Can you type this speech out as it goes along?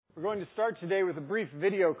We're going to start today with a brief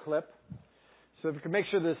video clip. So if you can make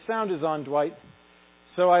sure the sound is on, Dwight.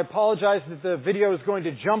 So I apologize that the video is going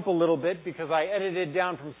to jump a little bit because I edited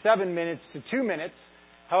down from 7 minutes to 2 minutes.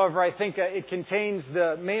 However, I think it contains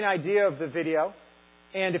the main idea of the video.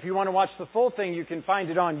 And if you want to watch the full thing, you can find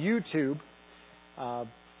it on YouTube.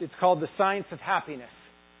 It's called The Science of Happiness.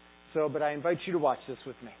 But I invite you to watch this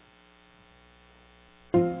with me.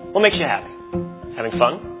 What makes you happy? Having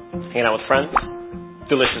fun? Hanging out with friends?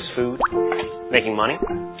 Delicious food? Making money?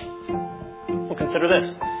 Well, consider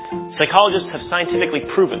this. Psychologists have scientifically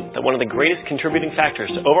proven that one of the greatest contributing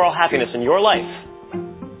factors to overall happiness in your life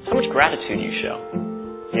is how much gratitude you show.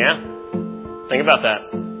 Yeah? Think about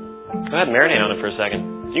that. Go ahead and marinate on it for a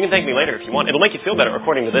second. You can thank me later if you want. It'll make you feel better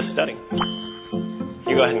according to this study.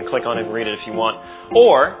 You go ahead and click on it and read it if you want.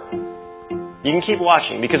 Or you can keep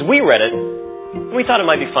watching because we read it and we thought it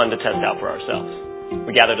might be fun to test out for ourselves.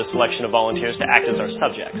 We gathered a selection of volunteers to act as our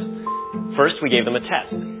subjects. First, we gave them a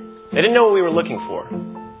test. They didn't know what we were looking for,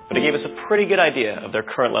 but it gave us a pretty good idea of their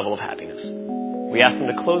current level of happiness. We asked them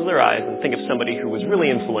to close their eyes and think of somebody who was really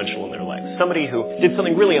influential in their life, somebody who did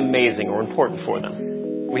something really amazing or important for them.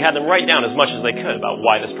 We had them write down as much as they could about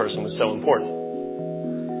why this person was so important.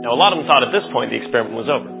 Now, a lot of them thought at this point the experiment was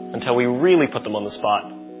over, until we really put them on the spot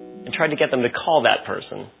and tried to get them to call that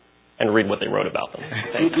person and read what they wrote about them.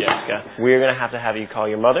 Thank you, Jessica. We're going to have you call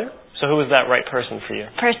your mother. So who is that right person for you?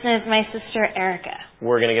 Person is my sister, Erica.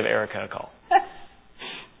 We're going to give Erica a call.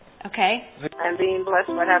 Okay. I'm being blessed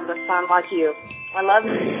by having a son like you. I love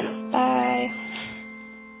you. Bye.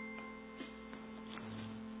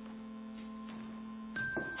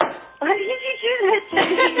 Why did you do this to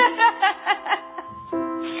me?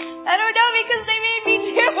 I don't know because they made me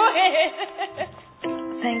do it.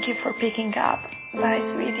 Thank you for picking up. Bye,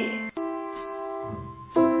 sweetie.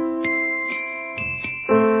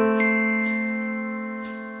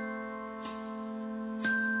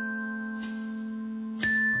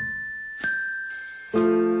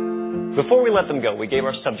 Before we let them go, we gave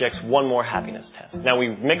our subjects one more happiness test. Now, we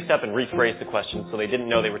mixed up and rephrased the questions so they didn't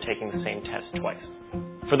know they were taking the same test twice.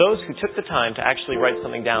 For those who took the time to actually write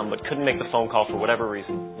something down but couldn't make the phone call for whatever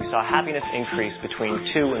reason, we saw happiness increase between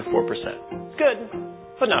 2 and 4%. Good,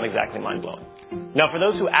 but not exactly mind-blowing. Now, for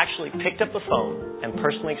those who actually picked up the phone and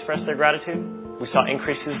personally expressed their gratitude, we saw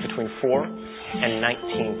increases between 4 and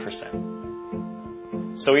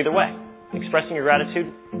 19%. So either way, expressing your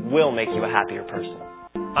gratitude will make you a happier person.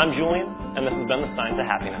 I'm Julian, and this has been The Science of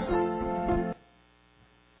Happiness.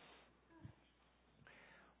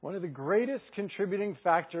 One of the greatest contributing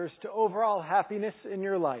factors to overall happiness in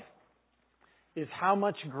your life is how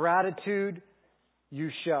much gratitude you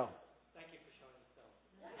show. Thank you for showing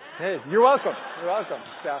us. Hey, you're welcome. You're welcome.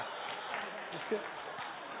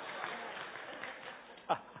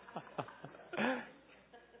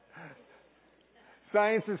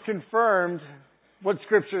 Science has confirmed what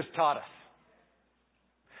Scripture's taught us.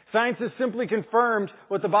 Science has simply confirmed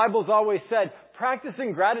what the Bible's always said.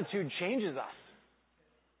 Practicing gratitude changes us.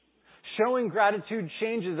 Showing gratitude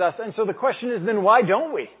changes us. And so the question is then, why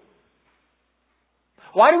don't we?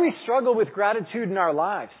 Why do we struggle with gratitude in our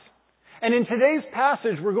lives? And in today's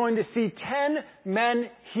passage, we're going to see 10 men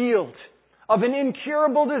healed of an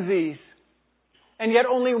incurable disease, and yet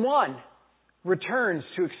only one returns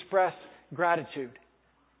to express gratitude.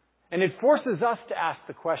 And it forces us to ask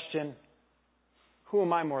the question, who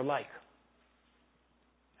am I more like?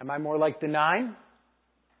 Am I more like the 9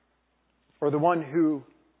 or the one who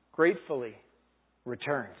gratefully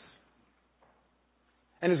returns?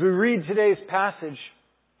 And as we read today's passage,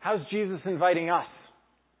 how's Jesus inviting us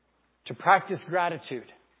to practice gratitude?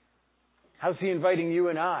 How's He inviting you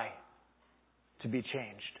and I to be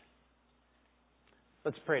changed?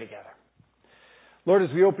 Let's pray together. Lord, as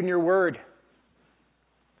we open your word,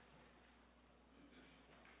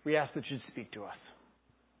 we ask that you'd speak to us.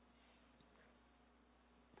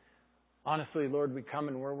 Honestly, Lord, we come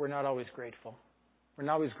and we're not always grateful. We're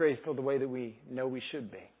not always grateful the way that we know we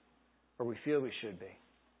should be, or we feel we should be.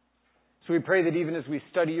 So we pray that even as we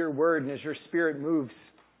study your word and as your Spirit moves,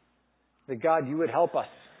 that God, you would help us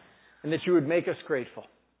and that you would make us grateful.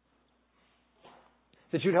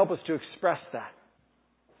 That you'd help us to express that.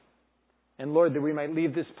 And Lord, that we might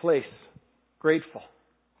leave this place grateful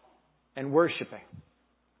and worshiping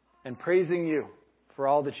and praising you for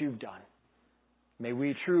all that you've done. May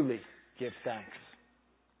we truly give thanks.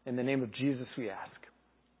 In the name of Jesus we ask.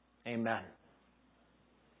 Amen.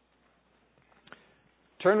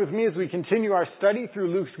 Turn with me as we continue our study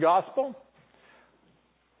through Luke's Gospel.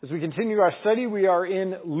 As we continue our study, we are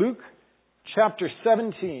in Luke chapter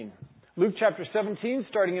 17. Luke chapter 17,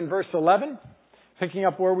 starting in verse 11. Picking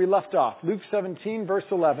up where we left off, Luke 17, verse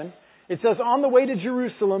 11, it says, "On the way to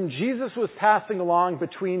Jerusalem, Jesus was passing along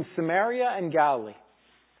between Samaria and Galilee.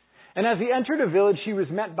 And as he entered a village, he was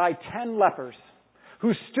met by 10 lepers,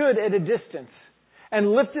 who stood at a distance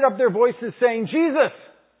and lifted up their voices, saying, 'Jesus,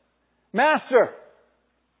 Master,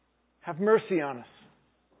 have mercy on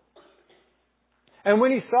us.' And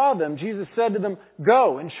when he saw them, Jesus said to them,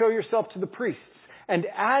 'Go and show yourself to the priests.' And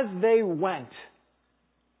as they went,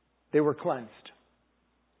 they were cleansed.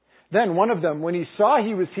 Then one of them, when he saw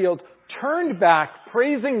he was healed, turned back,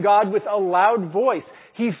 praising God with a loud voice.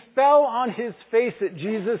 He fell on his face at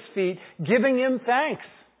Jesus' feet, giving him thanks.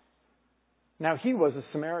 Now he was a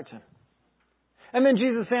Samaritan. And then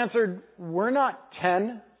Jesus answered, 'Were not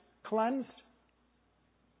 10 cleansed?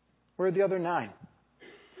 Where are the other 9?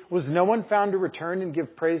 Was no one found to return and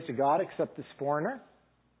give praise to God except this foreigner?'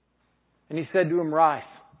 And he said to him, 'Rise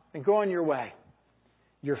and go on your way.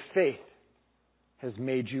 Your faith has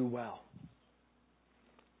made you well.'"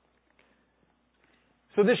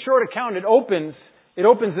 So this short account, it opens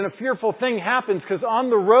and a fearful thing happens, because on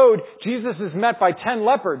the road, Jesus is met by 10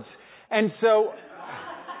 leopards. And so,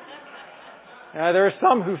 there are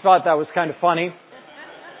some who thought that was kind of funny.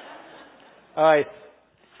 All right.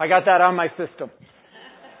 I got that on my system.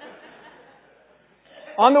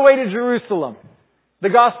 On the way to Jerusalem, the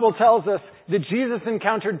gospel tells us that Jesus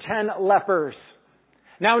encountered 10 lepers.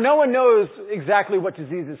 Now, no one knows exactly what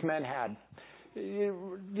diseases men had.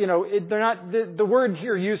 They're not, the word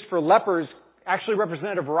here used for lepers actually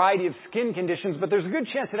represented a variety of skin conditions, but there's a good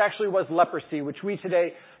chance it actually was leprosy, which we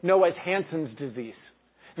today know as Hansen's disease.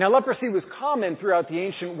 Now, leprosy was common throughout the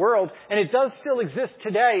ancient world, and it does still exist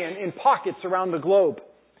today in pockets around the globe.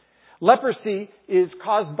 Leprosy is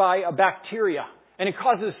caused by a bacteria, and it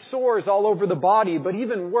causes sores all over the body, but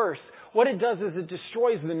even worse, what it does is it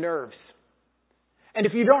destroys the nerves. And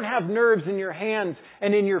if you don't have nerves in your hands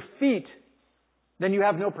and in your feet, then you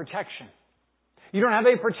have no protection. You don't have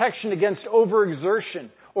any protection against overexertion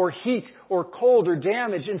or heat or cold or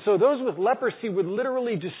damage. And so those with leprosy would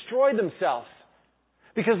literally destroy themselves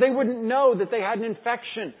because they wouldn't know that they had an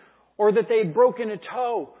infection or that they'd broken a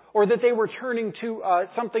toe or that they were turning to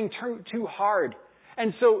something too hard.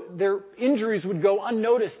 And so their injuries would go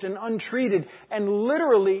unnoticed and untreated. And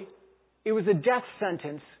literally, it was a death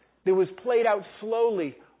sentence that was played out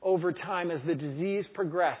slowly over time as the disease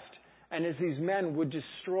progressed and as these men would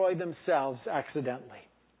destroy themselves accidentally.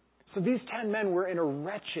 So these 10 men were in a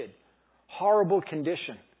wretched, horrible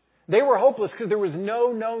condition. They were hopeless because there was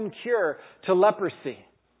no known cure to leprosy.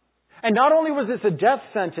 And not only was this a death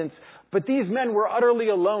sentence, but these men were utterly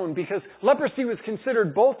alone because leprosy was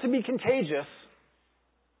considered both to be contagious,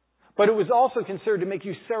 but it was also considered to make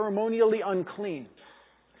you ceremonially unclean.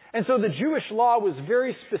 And so the Jewish law was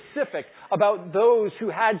very specific about those who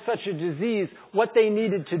had such a disease, what they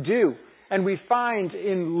needed to do. And we find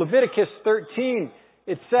in Leviticus 13,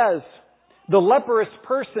 it says, "The leprous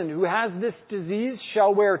person who has this disease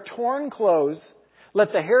shall wear torn clothes,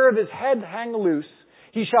 let the hair of his head hang loose.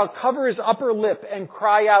 He shall cover his upper lip and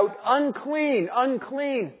cry out, 'Unclean,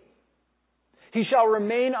 unclean.' He shall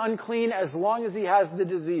remain unclean as long as he has the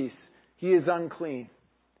disease. He is unclean.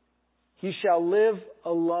 He shall live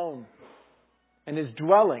alone, and his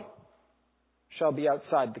dwelling shall be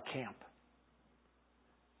outside the camp."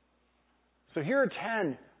 So here are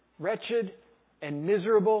 10 wretched and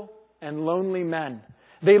miserable and lonely men.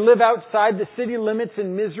 They live outside the city limits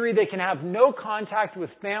in misery. They can have no contact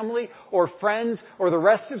with family or friends or the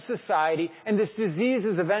rest of society, and this disease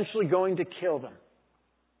is eventually going to kill them.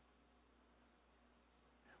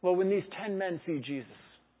 Well, when these 10 men see Jesus,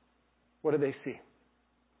 what do they see?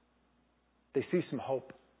 They see some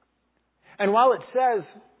hope. And while it says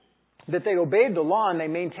that they obeyed the law and they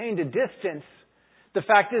maintained a distance, the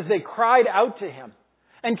fact is they cried out to him.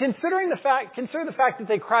 And consider the fact that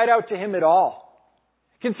they cried out to him at all.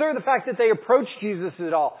 Consider the fact that they approached Jesus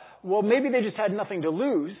at all. Well, maybe they just had nothing to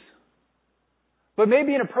lose. But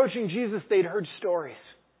maybe in approaching Jesus, they'd heard stories.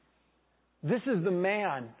 This is the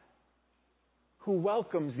man who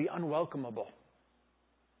welcomes the unwelcomable.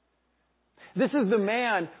 This is the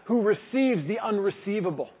man who receives the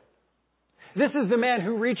unreceivable. This is the man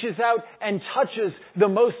who reaches out and touches the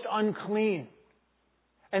most unclean.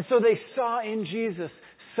 And so they saw in Jesus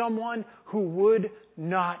someone who would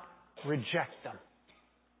not reject them.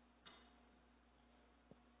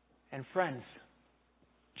 And friends,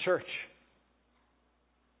 church,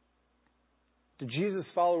 do Jesus'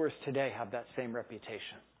 followers today have that same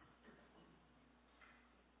reputation?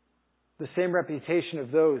 The same reputation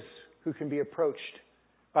of those who can be approached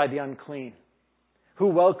by the unclean, who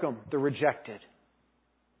welcome the rejected.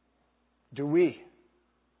 Do we?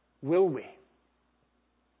 Will we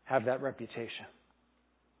have that reputation.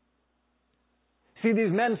 See,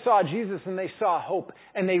 these men saw Jesus and they saw hope,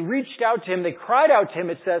 and they reached out to him. They cried out to him.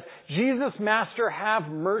 It says, "Jesus, Master, have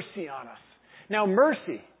mercy on us." Now,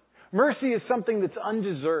 mercy is something that's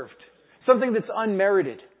undeserved, something that's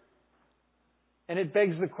unmerited. And it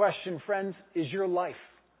begs the question, friends, is your life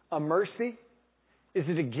a mercy? Is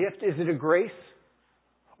it a gift? Is it a grace?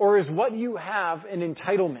 Or is what you have an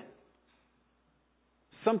entitlement?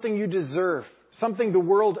 Something you deserve, something the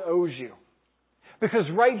world owes you. Because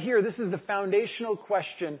right here, this is the foundational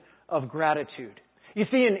question of gratitude. You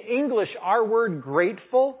see, in English, our word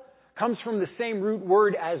grateful comes from the same root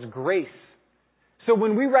word as grace. So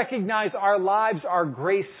when we recognize our lives are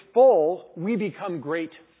graceful, we become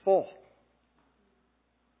grateful.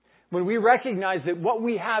 When we recognize that what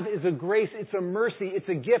we have is a grace, it's a mercy, it's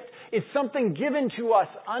a gift, it's something given to us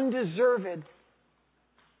undeserved,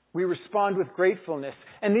 we respond with gratefulness.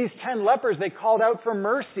 And these 10 lepers, they called out for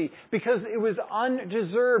mercy because it was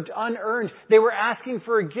undeserved, unearned. They were asking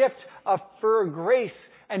for a gift, for a grace.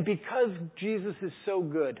 And because Jesus is so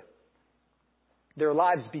good, their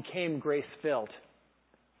lives became grace-filled.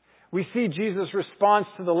 We see Jesus' response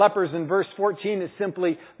to the lepers in verse 14 is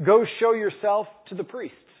simply, "Go show yourself to the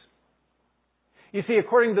priests." You see,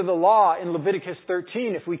 according to the law in Leviticus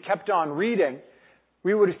 13, if we kept on reading,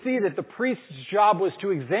 we would see that the priest's job was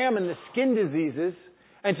to examine the skin diseases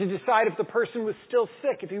and to decide if the person was still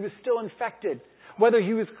sick, if he was still infected, whether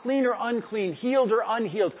he was clean or unclean, healed or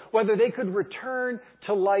unhealed, whether they could return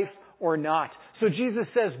to life or not. So Jesus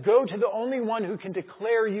says, go to the only one who can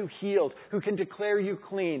declare you healed, who can declare you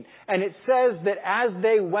clean. And it says that as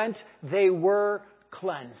they went, they were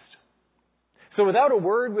cleansed. So without a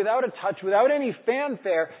word, without a touch, without any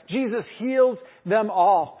fanfare, Jesus heals them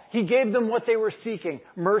all. He gave them what they were seeking,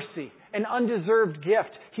 mercy, an undeserved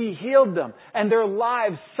gift. He healed them, and their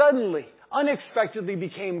lives suddenly, unexpectedly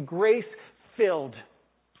became grace-filled.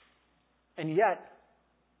 And yet,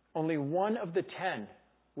 only one of the 10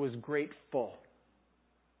 was grateful.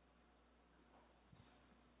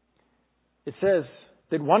 It says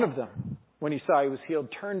that one of them, when he saw he was healed,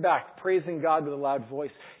 turned back, praising God with a loud voice.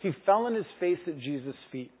 He fell on his face at Jesus'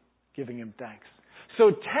 feet, giving him thanks. So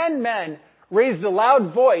 10 men raised a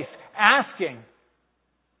loud voice, asking,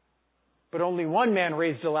 but only one man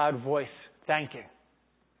raised a loud voice, thanking.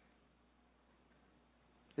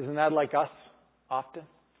 Isn't that like us often?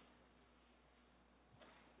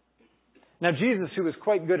 Now Jesus, who was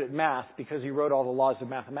quite good at math because he wrote all the laws of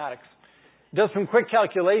mathematics, does some quick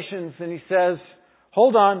calculations and he says,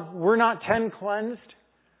 hold on, we're not 10 cleansed.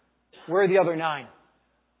 Where are the other 9?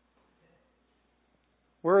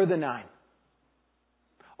 Where are the 9?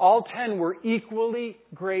 All 10 were equally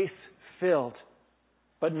grace-filled,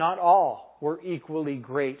 but not all were equally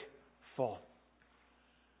grateful.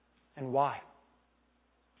 And why?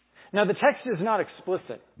 Now the text is not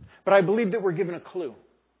explicit, but I believe that we're given a clue.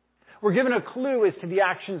 We're given a clue as to the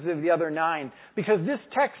actions of the other 9, because this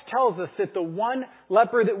text tells us that the one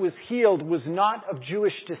leper that was healed was not of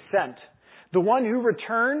Jewish descent. The one who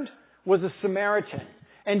returned was a Samaritan.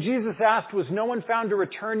 And Jesus asked, was no one found to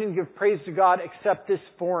return and give praise to God except this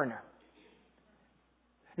foreigner?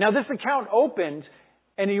 Now this account opened,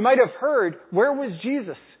 and you might have heard, where was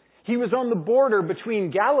Jesus? He was on the border between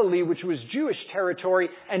Galilee, which was Jewish territory,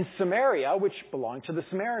 and Samaria, which belonged to the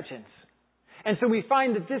Samaritans. And so we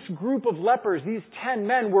find that this group of lepers, these 10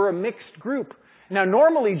 men, were a mixed group. Now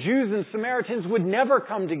normally Jews and Samaritans would never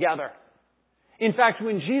come together. In fact,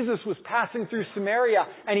 when Jesus was passing through Samaria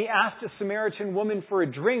and he asked a Samaritan woman for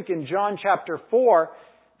a drink in John chapter 4,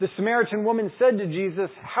 the Samaritan woman said to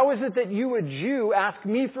Jesus, how is it that you, a Jew, ask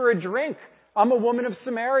me for a drink? I'm a woman of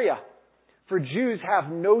Samaria. For Jews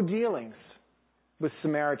have no dealings with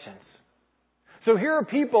Samaritans. So here are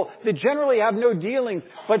people that generally have no dealings,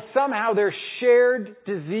 but somehow their shared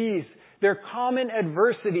disease, their common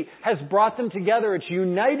adversity has brought them together. It's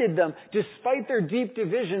united them despite their deep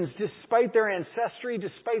divisions, despite their ancestry,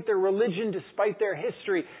 despite their religion, despite their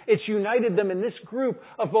history. It's united them in this group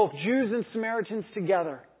of both Jews and Samaritans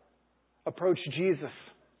together. Approach Jesus.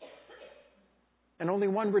 And only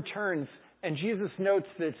one returns, and Jesus notes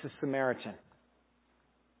that it's a Samaritan.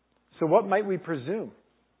 So what might we presume?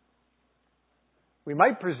 We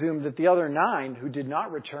might presume that the other 9 who did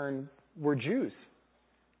not return were Jews.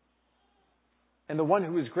 And the one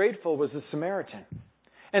who was grateful was a Samaritan.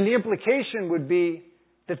 And the implication would be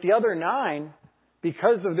that the other 9,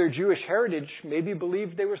 because of their Jewish heritage, maybe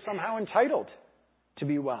believed they were somehow entitled to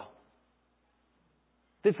be well.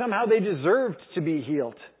 That somehow they deserved to be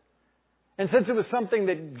healed. And since it was something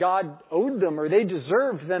that God owed them or they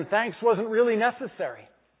deserved, then thanks wasn't really necessary.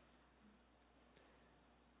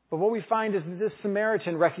 But what we find is that this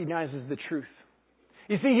Samaritan recognizes the truth.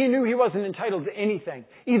 You see, he knew he wasn't entitled to anything,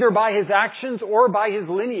 either by his actions or by his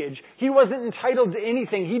lineage. He wasn't entitled to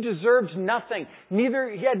anything. He deserved nothing.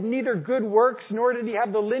 He had neither good works nor did he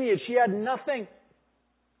have the lineage. He had nothing.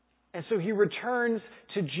 And so he returns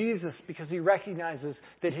to Jesus because he recognizes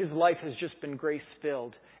that his life has just been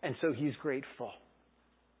grace-filled, and so he's grateful.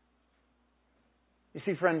 You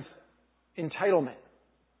see, friends, entitlement,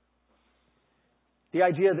 the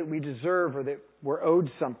idea that we deserve or that we're owed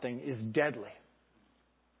something, is deadly.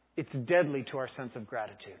 It's deadly to our sense of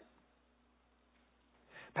gratitude.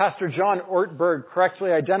 Pastor John Ortberg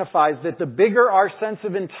correctly identifies that the bigger our sense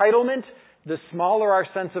of entitlement, the smaller our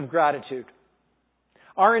sense of gratitude.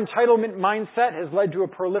 Our entitlement mindset has led to a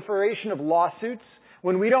proliferation of lawsuits.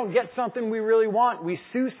 When we don't get something we really want, we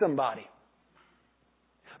sue somebody.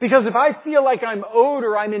 Because if I feel like I'm owed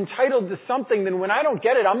or I'm entitled to something, then when I don't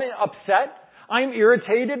get it, I'm upset, I'm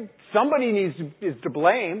irritated, somebody is to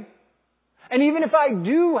blame. And even if I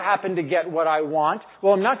do happen to get what I want,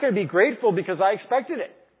 well, I'm not going to be grateful because I expected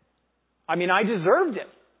it. I deserved it.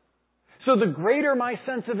 So the greater my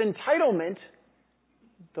sense of entitlement,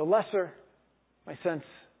 the lesser my sense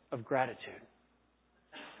of gratitude.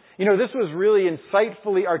 This was really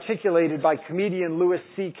insightfully articulated by comedian Louis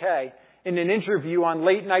C.K. in an interview on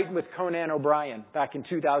Late Night with Conan O'Brien back in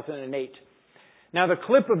 2008. Now, the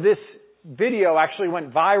clip of this video actually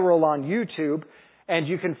went viral on YouTube, and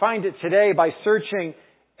you can find it today by searching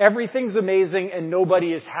 "Everything's Amazing and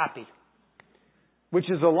Nobody is Happy," which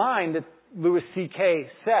is a line that Louis C.K.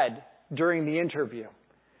 said during the interview.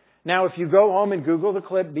 Now, if you go home and Google the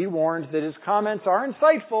clip, be warned that his comments are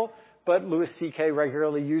insightful, but Louis C.K.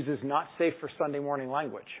 regularly uses not safe for Sunday morning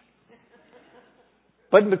language.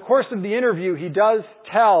 But in the course of the interview, he does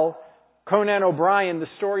tell Conan O'Brien the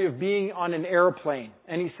story of being on an airplane.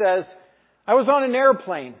 And he says, "I was on an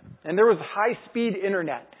airplane and there was high-speed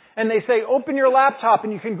internet. And they say, open your laptop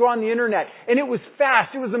and you can go on the internet. And it was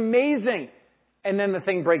fast. It was amazing. And then the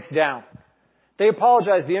thing breaks down. They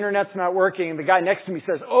apologize. The internet's not working. And the guy next to me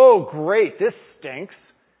says, oh, great. This stinks.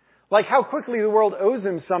 Like how quickly the world owes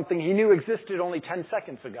him something he knew existed only 10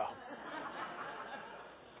 seconds ago.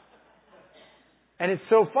 And it's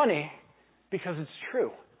so funny because it's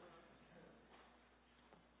true.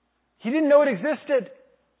 He didn't know it existed.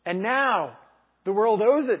 And now the world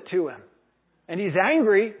owes it to him. And he's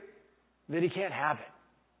angry that he can't have it.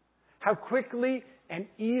 How quickly and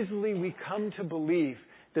easily we come to believe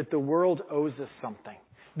that the world owes us something,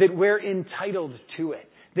 that we're entitled to it,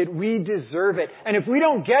 that we deserve it. And if we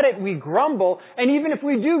don't get it, we grumble. And even if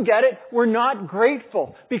we do get it, we're not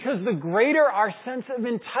grateful. Because the greater our sense of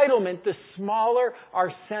entitlement, the smaller our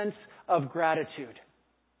sense of gratitude.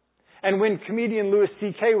 And when comedian Louis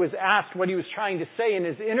C.K. was asked what he was trying to say in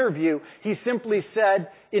his interview, he simply said,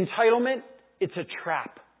 entitlement, it's a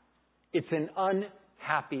trap. It's an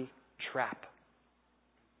unhappy trap.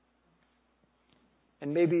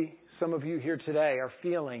 And maybe some of you here today are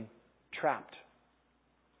feeling trapped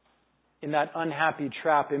in that unhappy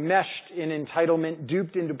trap, enmeshed in entitlement,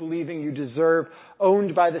 duped into believing you deserve,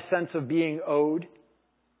 owned by the sense of being owed.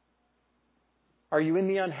 Are you in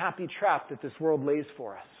the unhappy trap that this world lays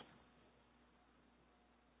for us?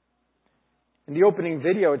 In the opening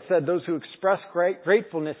video, it said those who express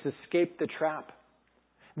gratefulness escape the trap.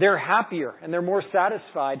 They're happier and they're more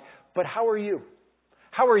satisfied. But how are you?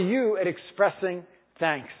 How are you at expressing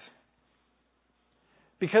thanks?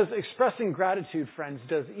 Because expressing gratitude, friends,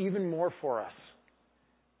 does even more for us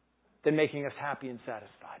than making us happy and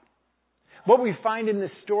satisfied. What we find in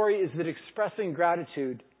this story is that expressing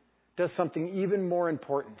gratitude does something even more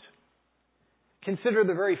important. Consider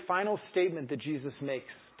the very final statement that Jesus makes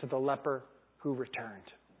to the leper who returned.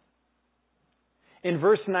 In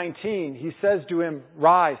verse 19, he says to him,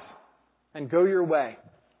 rise and go your way.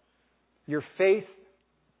 Your faith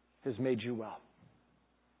has made you well.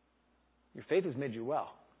 Your faith has made you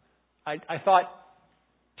well. I thought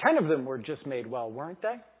 10 of them were just made well, weren't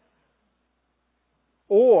they?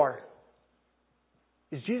 Or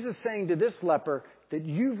is Jesus saying to this leper that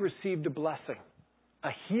you've received a blessing, a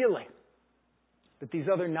healing that these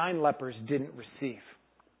other 9 lepers didn't receive?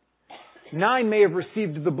 9 may have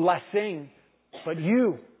received the blessing, but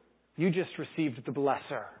you just received the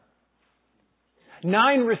blesser.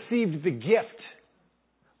 9 received the gift,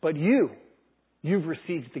 but you've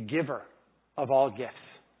received the giver of all gifts.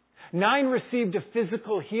 9 received a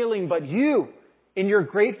physical healing, but you, in your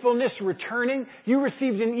gratefulness returning, you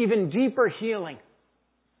received an even deeper healing,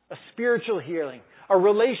 a spiritual healing, a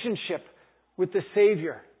relationship with the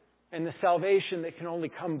Savior and the salvation that can only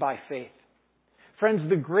come by faith. Friends,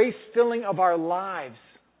 the grace filling of our lives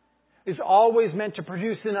is always meant to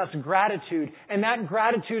produce in us gratitude, and that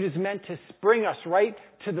gratitude is meant to bring us right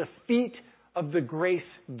to the feet of the grace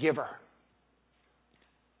giver.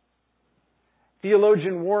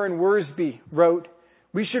 Theologian Warren Wiersbe wrote,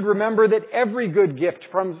 "We should remember that every good gift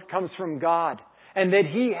comes from God, and that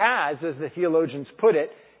He has, as the theologians put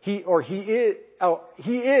it, He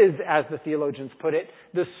is, as the theologians put it,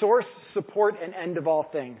 the source, support, and end of all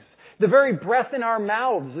things. The very breath in our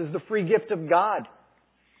mouths is the free gift of God.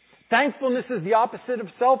 Thankfulness is the opposite of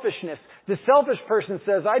selfishness. The selfish person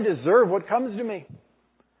says, I deserve what comes to me.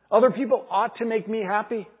 Other people ought to make me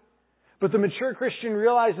happy. But the mature Christian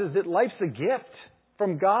realizes that life's a gift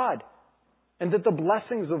from God, and that the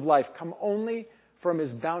blessings of life come only from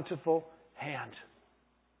His bountiful hand.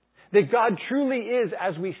 That God truly is,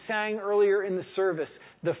 as we sang earlier in the service,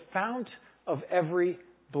 the fount of every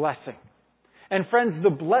blessing. And friends, the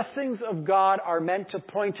blessings of God are meant to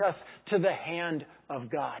point us to the hand of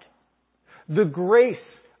God. The grace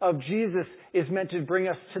of Jesus is meant to bring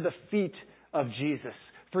us to the feet of Jesus.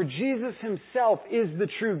 For Jesus Himself is the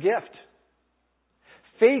true gift.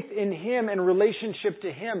 Faith in Him and relationship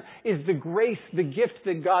to Him is the grace, the gift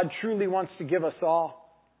that God truly wants to give us all.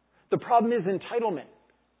 The problem is entitlement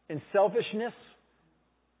and selfishness.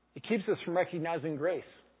 It keeps us from recognizing grace.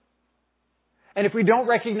 And if we don't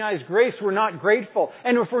recognize grace, we're not grateful.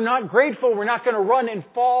 And if we're not grateful, we're not going to run and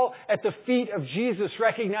fall at the feet of Jesus,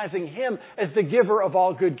 recognizing Him as the giver of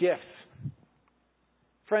all good gifts.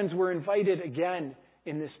 Friends, we're invited again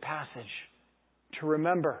in this passage to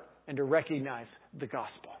remember and to recognize the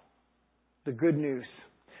gospel. The good news.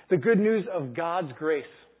 The good news of God's grace.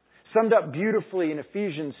 Summed up beautifully in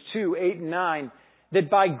Ephesians 2, 8 and 9, that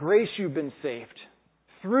by grace you've been saved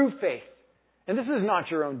through faith. And this is not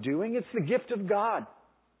your own doing. It's the gift of God.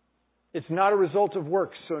 It's not a result of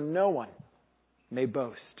works, so no one may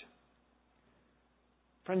boast.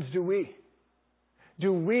 Friends, do we?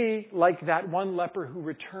 Do we, like that one leper who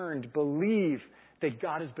returned, believe that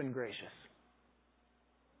God has been gracious?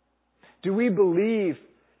 Do we believe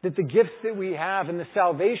that the gifts that we have and the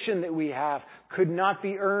salvation that we have could not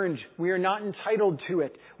be earned? We are not entitled to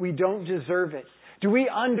it. We don't deserve it. Do we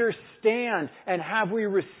understand and have we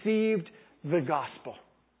received the gospel?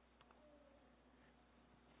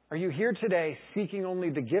 Are you here today seeking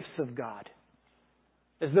only the gifts of God,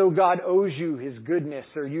 as though God owes you His goodness,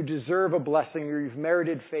 or you deserve a blessing, or you've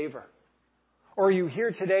merited favor? Or are you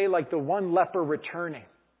here today like the one leper returning,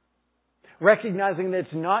 recognizing that it's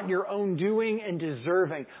not your own doing and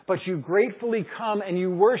deserving, but you gratefully come and you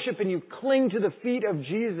worship and you cling to the feet of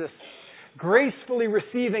Jesus, gracefully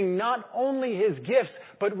receiving not only His gifts,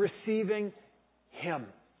 but receiving Him?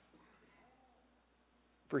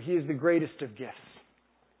 For He is the greatest of gifts.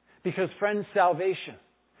 Because, friends,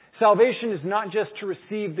 salvation is not just to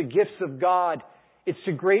receive the gifts of God, it's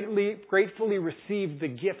to gratefully receive the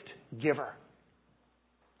gift giver.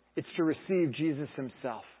 It's to receive Jesus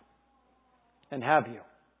Himself. And have you?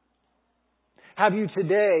 Have you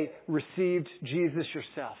today received Jesus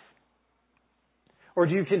yourself? Or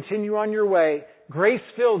do you continue on your way,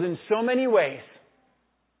 grace-filled in so many ways,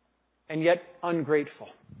 and yet ungrateful?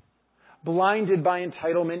 Blinded by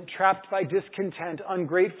entitlement, trapped by discontent,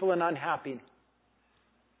 ungrateful and unhappy?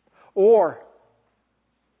 Or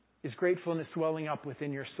is gratefulness welling up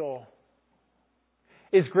within your soul?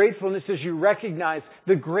 Is gratefulness as you recognize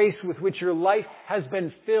the grace with which your life has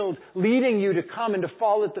been filled, leading you to come and to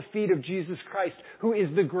fall at the feet of Jesus Christ, who is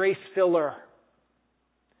the grace filler,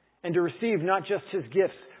 and to receive not just His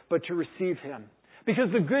gifts, but to receive Him?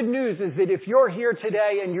 Because the good news is that if you're here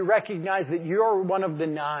today and you recognize that you're one of the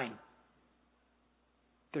 9,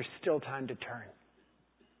 there's still time to turn.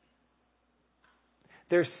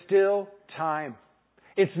 There's still time.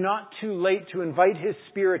 It's not too late to invite His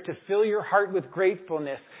Spirit to fill your heart with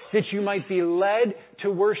gratefulness, that you might be led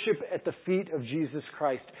to worship at the feet of Jesus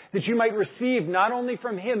Christ. That you might receive not only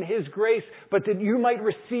from Him His grace, but that you might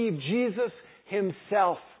receive Jesus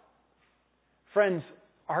Himself. Friends,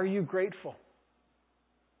 are you grateful?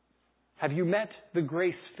 Have you met the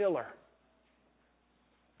grace filler?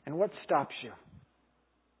 And what stops you?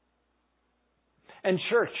 And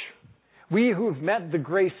church, we who've met the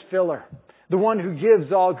grace filler, the one who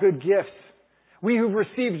gives all good gifts, we who've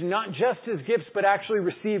received not just His gifts, but actually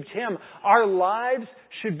received Him, our lives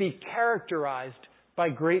should be characterized by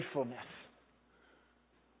gratefulness.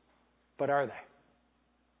 But are they?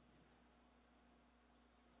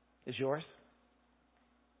 Is yours?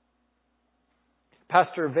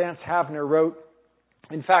 Pastor Vance Havner wrote,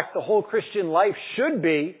 in fact, the whole Christian life should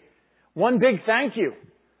be one big thank you.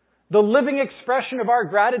 The living expression of our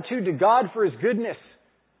gratitude to God for His goodness.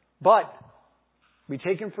 But we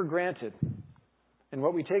take Him for granted And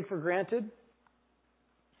what we take for granted,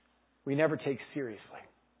 we never take seriously.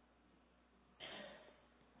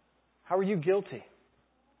 How are you guilty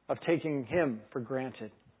of taking Him for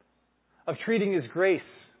granted? Of treating His grace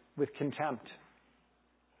with contempt?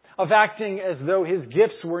 Of acting as though His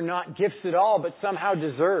gifts were not gifts at all, but somehow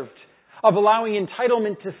deserved? Of allowing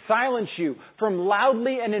entitlement to silence you from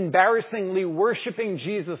loudly and embarrassingly worshiping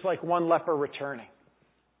Jesus like one leper returning?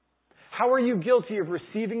 How are you guilty of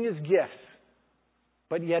receiving His gifts,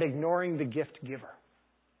 but yet ignoring the gift giver?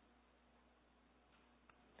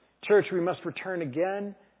 Church, we must return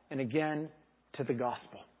again and again to the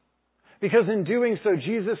gospel. Because in doing so,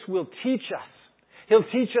 Jesus will teach us. He'll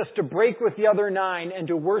teach us to break with the other 9 and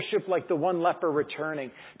to worship like the one leper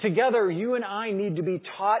returning. Together, you and I need to be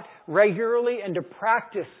taught regularly and to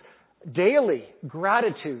practice daily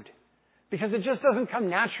gratitude, because it just doesn't come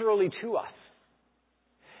naturally to us.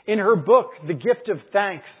 In her book, The Gift of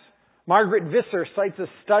Thanks, Margaret Visser cites a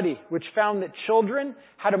study which found that children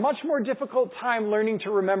had a much more difficult time learning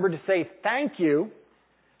to remember to say thank you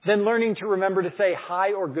than learning to remember to say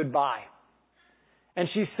hi or goodbye. And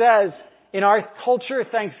she says, in our culture,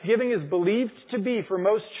 Thanksgiving is believed to be, for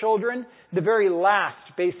most children, the very last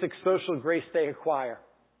basic social grace they acquire.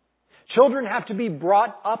 Children have to be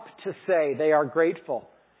brought up to say they are grateful.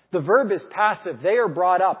 The verb is passive. They are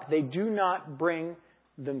brought up. They do not bring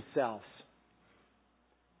themselves.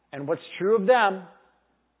 And what's true of them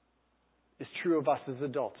is true of us as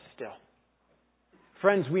adults still.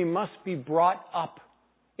 Friends, we must be brought up,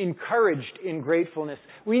 encouraged in gratefulness.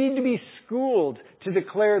 We need to be schooled to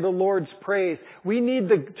declare the Lord's praise. We need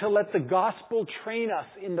to let the gospel train us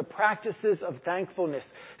in the practices of thankfulness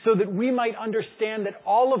so that we might understand that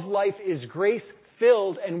all of life is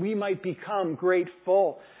grace-filled and we might become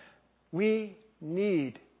grateful. We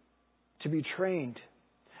need to be trained.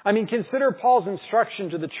 I mean, consider Paul's instruction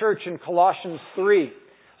to the church in Colossians 3.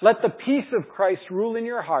 Let the peace of Christ rule in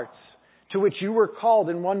your hearts, to which you were called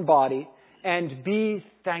in one body, and be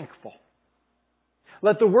thankful.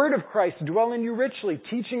 Let the word of Christ dwell in you richly,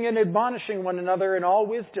 teaching and admonishing one another in all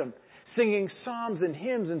wisdom, singing psalms and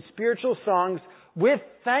hymns and spiritual songs with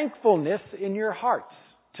thankfulness in your hearts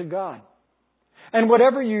to God. And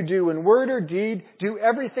whatever you do in word or deed, do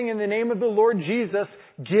everything in the name of the Lord Jesus,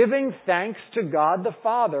 giving thanks to God the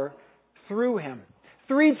Father through Him.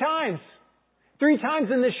 3 times. 3 times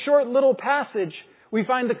in this short little passage, we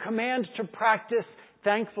find the command to practice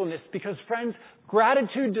thankfulness. Because, friends,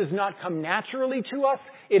 gratitude does not come naturally to us.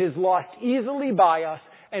 It is lost easily by us,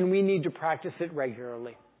 and we need to practice it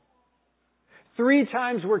regularly. 3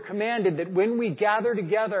 times we're commanded that when we gather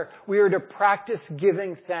together, we are to practice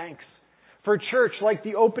giving thanks. For church, like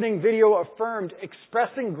the opening video affirmed,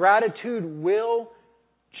 expressing gratitude will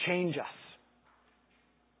change us.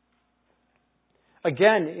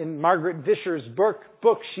 Again, in Margaret Visser's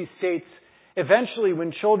book, she states, eventually,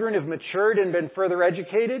 when children have matured and been further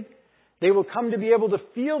educated, they will come to be able to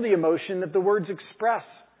feel the emotion that the words express.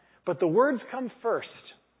 But the words come first,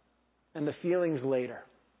 and the feelings later.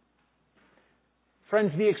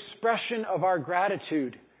 Friends, the expression of our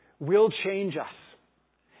gratitude will change us.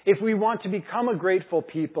 If we want to become a grateful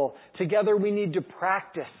people, together we need to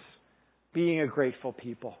practice being a grateful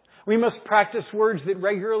people. We must practice words that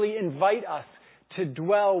regularly invite us to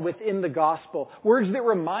dwell within the gospel. Words that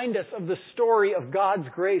remind us of the story of God's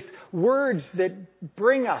grace. Words that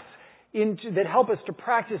bring us that help us to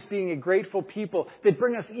practice being a grateful people. That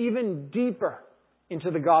bring us even deeper into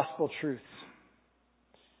the gospel truths.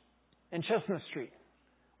 And Chestnut Street,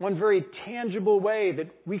 one very tangible way that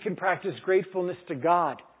we can practice gratefulness to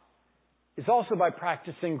God is also by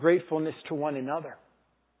practicing gratefulness to one another.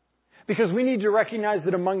 Because we need to recognize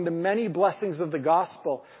that among the many blessings of the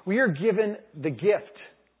gospel, we are given the gift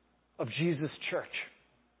of Jesus' church.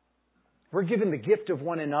 We're given the gift of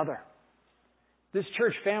one another. This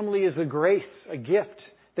church family is a grace, a gift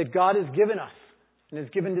that God has given us and has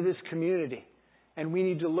given to this community. And we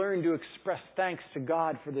need to learn to express thanks to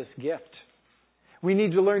God for this gift. We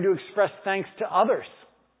need to learn to express thanks to others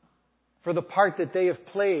for the part that they have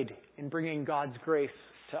played in bringing God's grace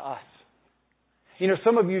to us. You know,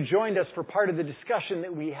 some of you joined us for part of the discussion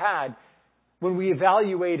that we had when we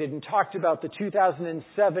evaluated and talked about the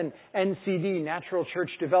 2007 NCD, Natural Church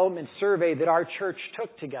Development Survey, that our church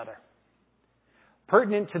took together.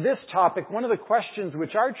 Pertinent to this topic, one of the questions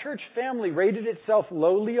which our church family rated itself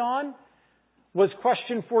lowly on was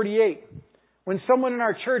question 48. When someone in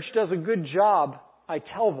our church does a good job, I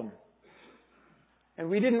tell them. And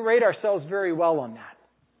we didn't rate ourselves very well on that.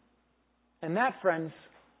 And that, friends,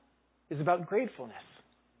 is about gratefulness.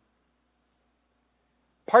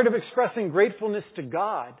 Part of expressing gratefulness to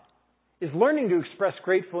God is learning to express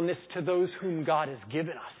gratefulness to those whom God has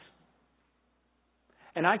given us.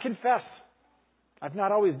 And I confess, I've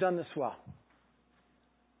not always done this well.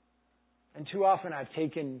 And too often I've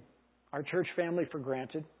taken our church family for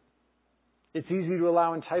granted. It's easy to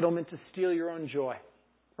allow entitlement to steal your own joy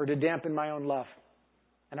or to dampen my own love.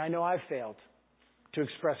 And I know I've failed to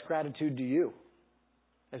express gratitude to you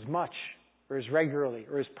as much or as regularly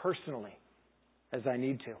or as personally as I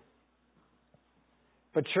need to.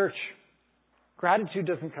 But church, gratitude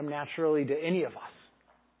doesn't come naturally to any of us.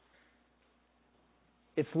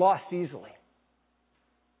 It's lost easily.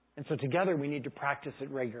 And so together we need to practice it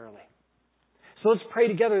regularly. So let's pray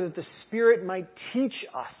together that the Spirit might teach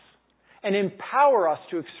us and empower us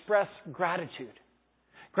to express gratitude.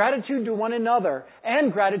 Gratitude to one another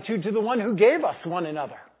and gratitude to the one who gave us one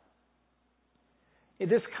another. In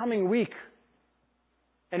this coming week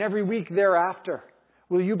and every week thereafter,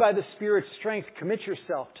 will you by the Spirit's strength commit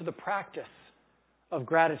yourself to the practice of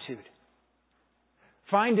gratitude?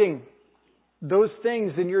 Finding those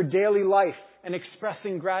things in your daily life and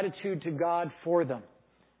expressing gratitude to God for them,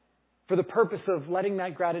 for the purpose of letting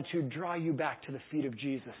that gratitude draw you back to the feet of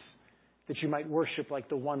Jesus, that you might worship like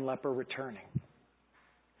the one leper returning.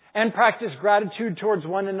 And practice gratitude towards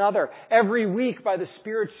one another every week by the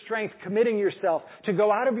Spirit's strength, committing yourself to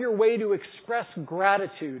go out of your way to express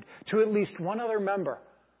gratitude to at least one other member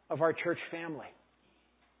of our church family.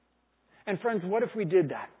 And friends, what if we did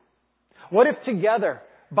that? What if together,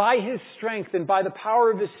 by His strength and by the power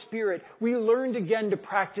of His Spirit, we learned again to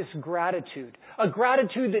practice gratitude. A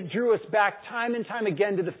gratitude that drew us back time and time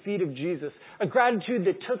again to the feet of Jesus. A gratitude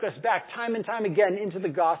that took us back time and time again into the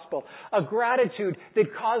gospel. A gratitude that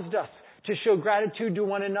caused us to show gratitude to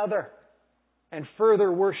one another and further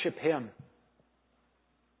worship Him.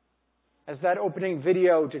 As that opening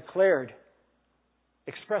video declared,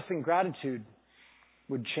 expressing gratitude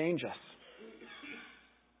would change us.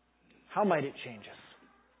 How might it change us?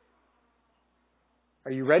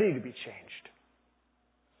 Are you ready to be changed?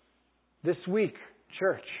 This week,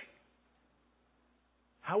 church,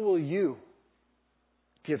 how will you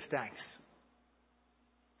give thanks?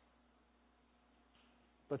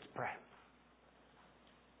 Let's pray.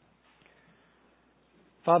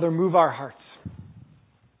 Father, move our hearts.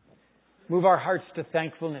 Move our hearts to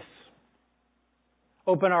thankfulness.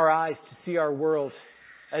 Open our eyes to see our world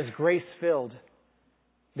as grace-filled,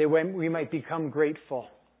 that we might become grateful,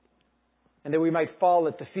 and that we might fall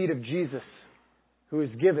at the feet of Jesus, who has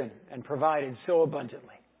given and provided so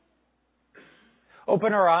abundantly.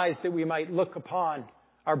 Open our eyes that we might look upon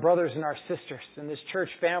our brothers and our sisters in this church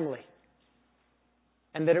family,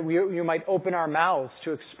 and that you might open our mouths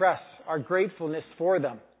to express our gratefulness for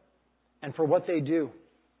them and for what they do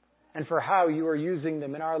and for how you are using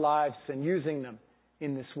them in our lives and using them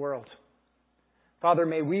in this world. Father,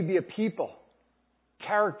 may we be a people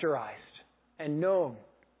characterized and known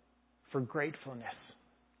for gratefulness.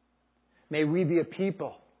 May we be a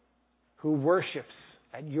people who worships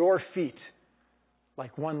at your feet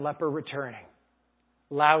like one leper returning,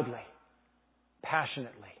 loudly,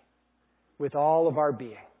 passionately, with all of our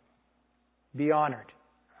being. Be honored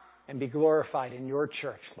and be glorified in your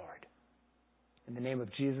church, Lord. In the name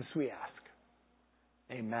of Jesus we ask.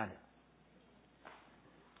 Amen.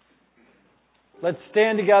 Let's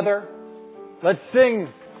stand together. Let's sing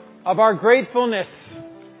of our gratefulness.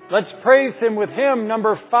 Let's praise Him with hymn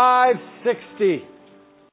number 560.